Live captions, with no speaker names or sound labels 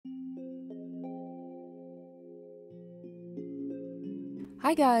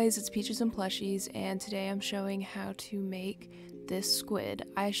Hi guys, it's Peachesnplushies, and today I'm showing how to make this squid.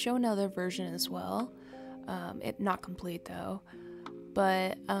 I show another version as well, not complete though,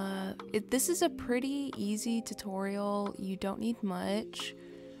 but this is a pretty easy tutorial. You don't need much.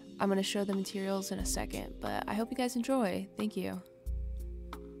 I'm going to show the materials in a second, but I hope you guys enjoy. Thank you.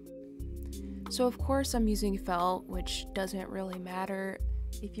 So of course I'm using felt, which doesn't really matter.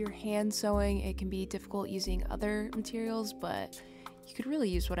 If you're hand sewing, it can be difficult using other materials, but you could really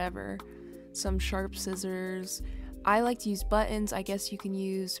use whatever. Some sharp scissors. I like to use buttons. I guess you can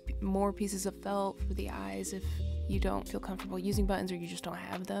use more pieces of felt for the eyes if you don't feel comfortable using buttons or you just don't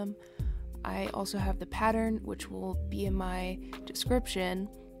have them. I also have the pattern, which will be in my description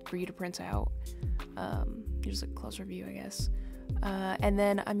for you to print out. Here's a closer view, I guess. And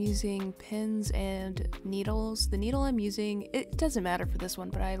then I'm using pins and needles. The needle I'm using, it doesn't matter for this one,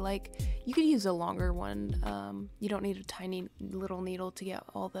 but you could use a longer one. You don't need a tiny little needle to get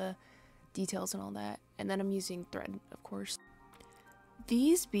all the details and all that. And then I'm using thread, of course.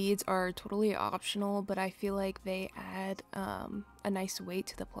 These beads are totally optional, but I feel like they add a nice weight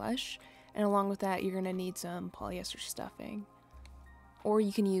to the plush. And along with that, you're gonna need some polyester stuffing. Or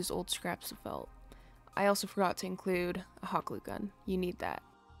you can use old scraps of felt. I also forgot to include a hot glue gun. You need that.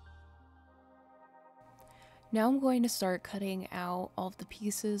 Now I'm going to start cutting out all of the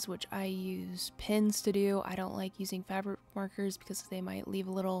pieces, which I use pins to do. I don't like using fabric markers because they might leave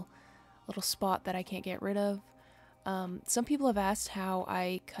a little spot that I can't get rid of. Some people have asked how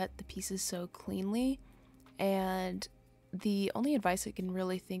I cut the pieces so cleanly, and the only advice I can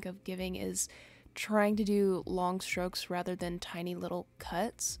really think of giving is trying to do long strokes rather than tiny little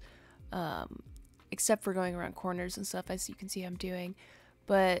cuts. Except for going around corners and stuff, as you can see I'm doing.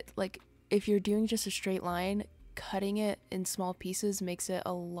 But like if you're doing just a straight line, cutting it in small pieces makes it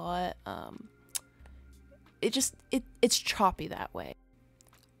a lot it's choppy that way.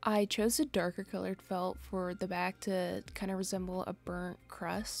 I chose a darker colored felt for the back to kind of resemble a burnt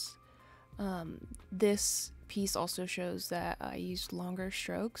crust. This piece also shows that I used longer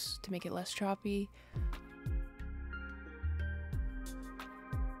strokes to make it less choppy.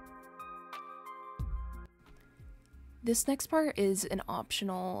 This next part is an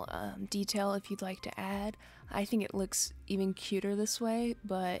optional detail if you'd like to add. I think it looks even cuter this way,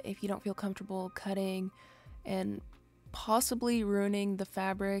 but if you don't feel comfortable cutting and possibly ruining the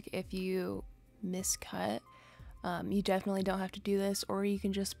fabric if you miscut, you definitely don't have to do this, or you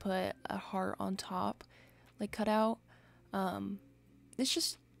can just put a heart on top, like cut out. It's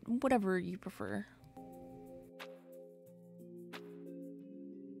just whatever you prefer.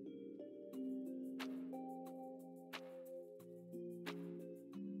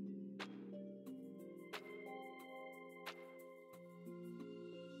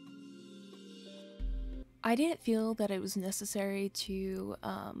 I didn't feel that it was necessary to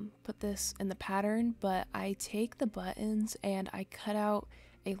put this in the pattern, but I take the buttons and I cut out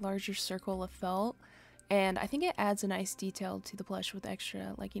a larger circle of felt, and I think it adds a nice detail to the plush with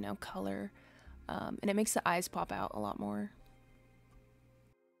extra, like, you know, color, and it makes the eyes pop out a lot more.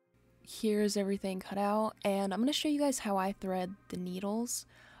 Here's everything cut out, and I'm going to show you guys how I thread the needles.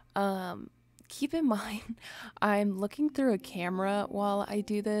 Keep in mind, I'm looking through a camera while I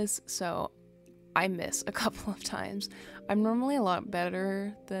do this, so I miss a couple of times. I'm normally a lot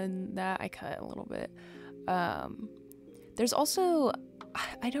better than that. I cut a little bit. There's also,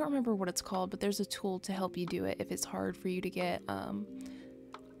 I don't remember what it's called, but there's a tool to help you do it if it's hard for you to get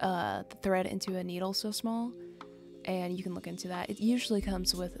the thread into a needle so small, and you can look into that. It usually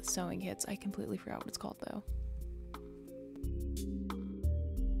comes with sewing kits. I completely forgot what it's called though.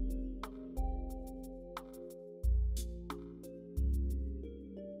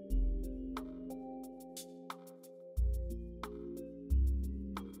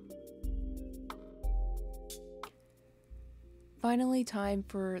 Finally, time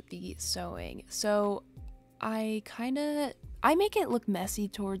for the sewing. So I make it look messy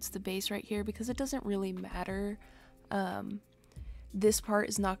towards the base right here because it doesn't really matter. This part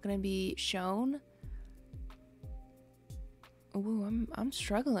is not going to be shown. Ooh, I'm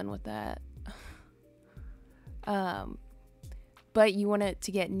struggling with that. But you want it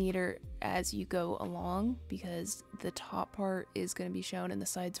to get neater as you go along because the top part is going to be shown and the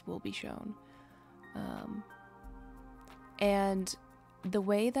sides will be shown. And the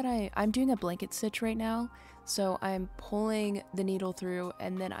way that I'm doing a blanket stitch right now, so I'm pulling the needle through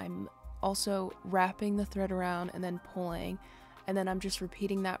and then I'm also wrapping the thread around and then pulling, and then I'm just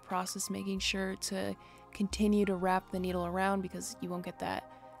repeating that process, making sure to continue to wrap the needle around because you won't get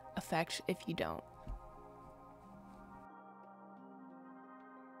that effect if you don't.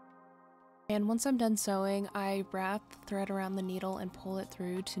 And once I'm done sewing, I wrap the thread around the needle and pull it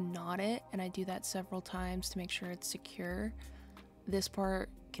through to knot it, and I do that several times to make sure it's secure. This part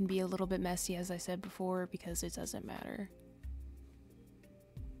can be a little bit messy, as I said before, because it doesn't matter.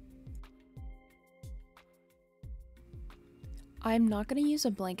 I'm not going to use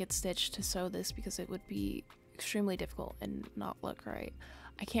a blanket stitch to sew this because it would be extremely difficult and not look right.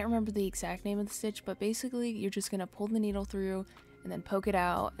 I can't remember the exact name of the stitch, but basically you're just going to pull the needle through and then poke it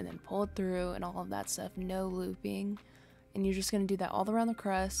out and then pull it through and all of that stuff, no looping. And you're just going to do that all around the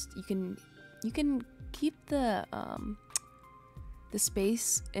crust. You can keep the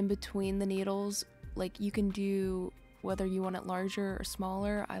space in between the needles, like you can do whether you want it larger or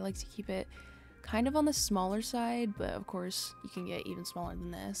smaller. I like to keep it kind of on the smaller side, but of course you can get even smaller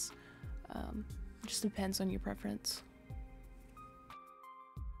than this. It just depends on your preference.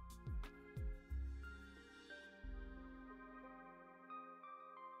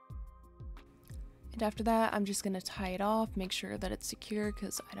 And after that, I'm just going to tie it off, make sure that it's secure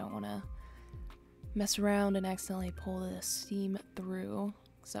because I don't want to mess around and accidentally pull the seam through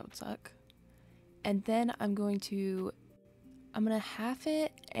because that would suck. And then I'm going to half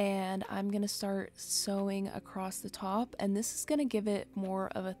it and I'm going to start sewing across the top, and this is going to give it more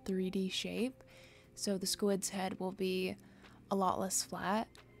of a 3D shape. So the squid's head will be a lot less flat.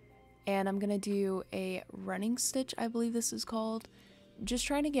 And I'm going to do a running stitch, I believe this is called. Just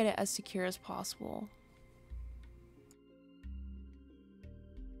trying to get it as secure as possible.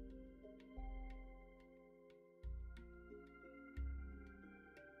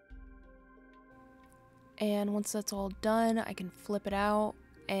 And once that's all done, I can flip it out,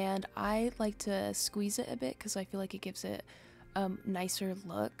 and I like to squeeze it a bit because I feel like it gives it a nicer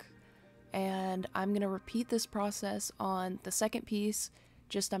look. And I'm gonna repeat this process on the second piece,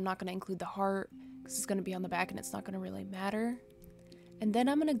 just I'm not gonna include the heart because it's gonna be on the back and it's not gonna really matter. And then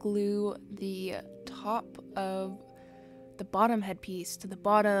I'm gonna glue the top of the bottom headpiece to the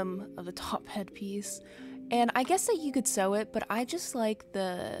bottom of the top headpiece. And I guess that you could sew it, but I just like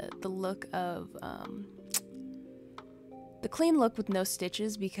the look of the clean look with no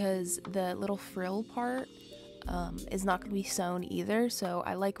stitches, because the little frill part is not going to be sewn either. So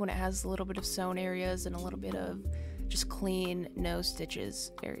I like when it has a little bit of sewn areas and a little bit of just clean, no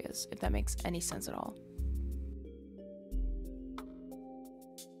stitches areas, if that makes any sense at all.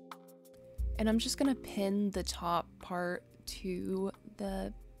 And I'm just going to pin the top part to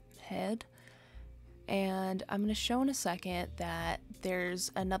the head. And I'm going to show in a second that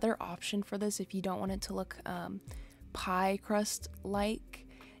there's another option for this if you don't want it to look pie crust like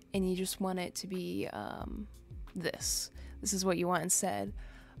and you just want it to be this is what you want instead.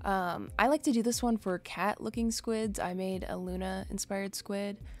 I like to do this one for cat looking squids. I made a Luna inspired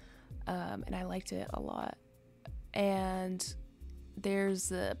squid and I liked it a lot. And there's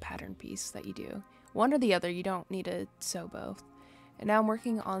the pattern piece that you do one or the other, you don't need to sew both. And now I'm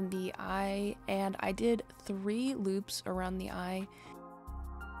working on the eye, and I did 3 loops around the eye.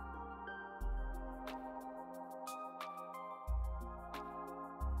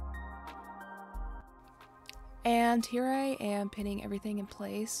 And here I am pinning everything in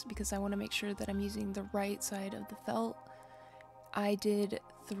place because I want to make sure that I'm using the right side of the felt. I did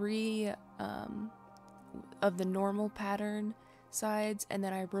 3 of the normal pattern sides, and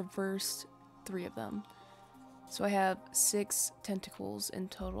then I reversed 3 of them. So I have 6 tentacles in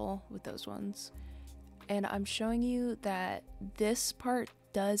total with those ones. And I'm showing you that this part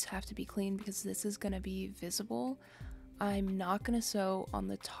does have to be clean because this is going to be visible. I'm not going to sew on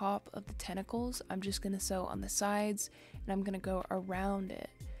the top of the tentacles. I'm just going to sew on the sides, and I'm going to go around it.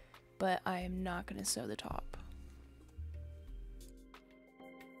 But I am not going to sew the top.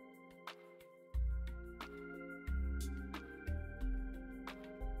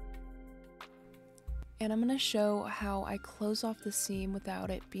 And I'm going to show how I close off the seam without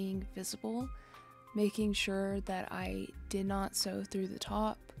it being visible, making sure that I did not sew through the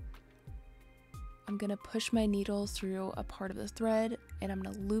top. I'm going to push my needle through a part of the thread, and I'm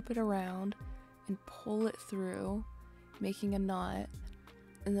going to loop it around and pull it through, making a knot.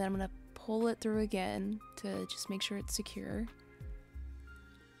 And then I'm going to pull it through again to just make sure it's secure.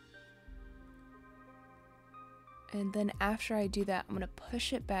 And then after I do that, I'm going to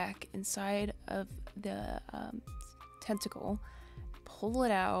push it back inside of the tentacle, pull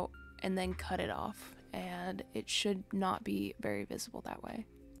it out, and then cut it off. And it should not be very visible that way.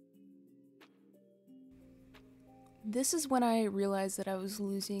 This is when I realized that I was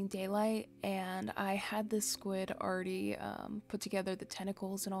losing daylight, and I had this squid already put together, the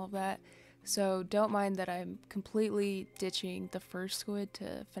tentacles and all of that. So don't mind that I'm completely ditching the first squid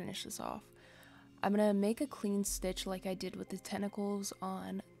to finish this off. I'm going to make a clean stitch like I did with the tentacles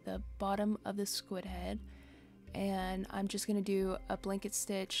on the bottom of the squid head, and I'm just gonna do a blanket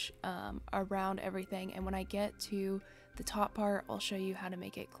stitch around everything, and when I get to the top part, I'll show you how to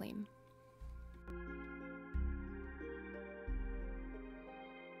make it clean.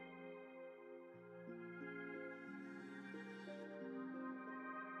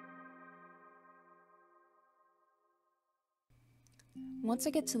 Once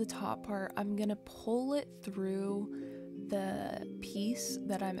I get to the top part, I'm gonna pull it through the piece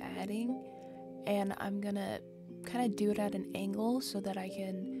that I'm adding, and I'm gonna kind of do it at an angle so that I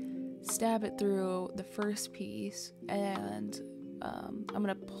can stab it through the first piece, and I'm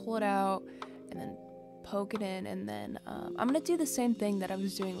gonna pull it out and then poke it in, and then I'm gonna do the same thing that I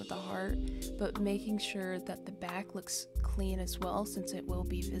was doing with the heart, but making sure that the back looks clean as well, since it will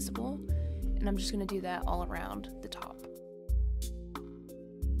be visible, and I'm just gonna do that all around the top.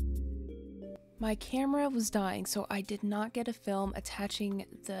 My camera was dying, so I did not get a film attaching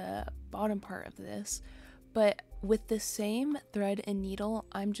the bottom part of this, but with the same thread and needle,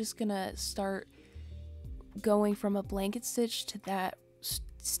 I'm just gonna start going from a blanket stitch to that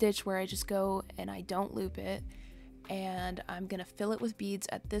stitch where I just go and I don't loop it, and I'm gonna fill it with beads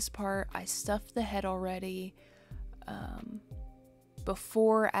at this part. I stuffed the head already.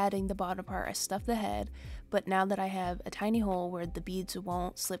 Before adding the bottom part, I stuffed the head, but now that I have a tiny hole where the beads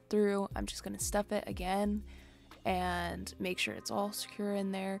won't slip through, I'm just gonna stuff it again and make sure it's all secure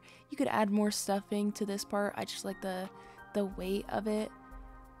in there. You could add more stuffing to this part. I just like the weight of it,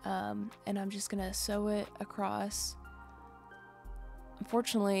 and I'm just gonna sew it across.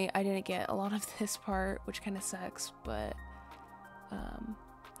 Unfortunately, I didn't get a lot of this part, which kind of sucks, but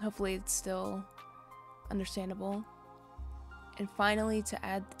hopefully it's still understandable. And finally, to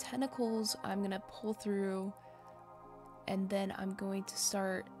add the tentacles, I'm gonna pull through, and then I'm going to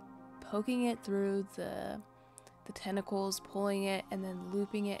start poking it through the tentacles, pulling it, and then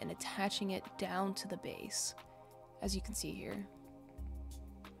looping it and attaching it down to the base, as you can see here.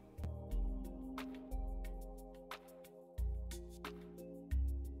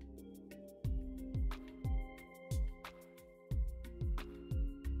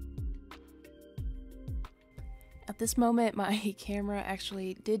 At this moment, my camera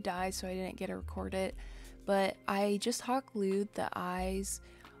actually did die, so I didn't get to record it, but I just hot glued the eyes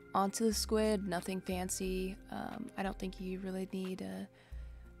onto the squid, nothing fancy. I don't think you really need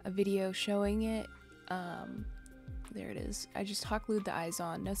a video showing it. There it is. I just hot glued the eyes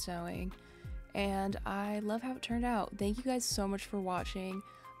on, no sewing, and I love how it turned out. Thank you guys so much for watching.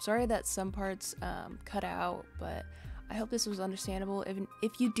 I'm sorry that some parts cut out, but I hope this was understandable.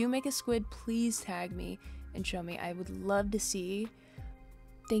 If you do make a squid, please tag me and show me. I would love to see.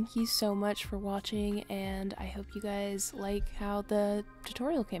 Thank you so much for watching, and I hope you guys like how the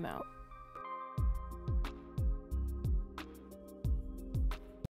tutorial came out.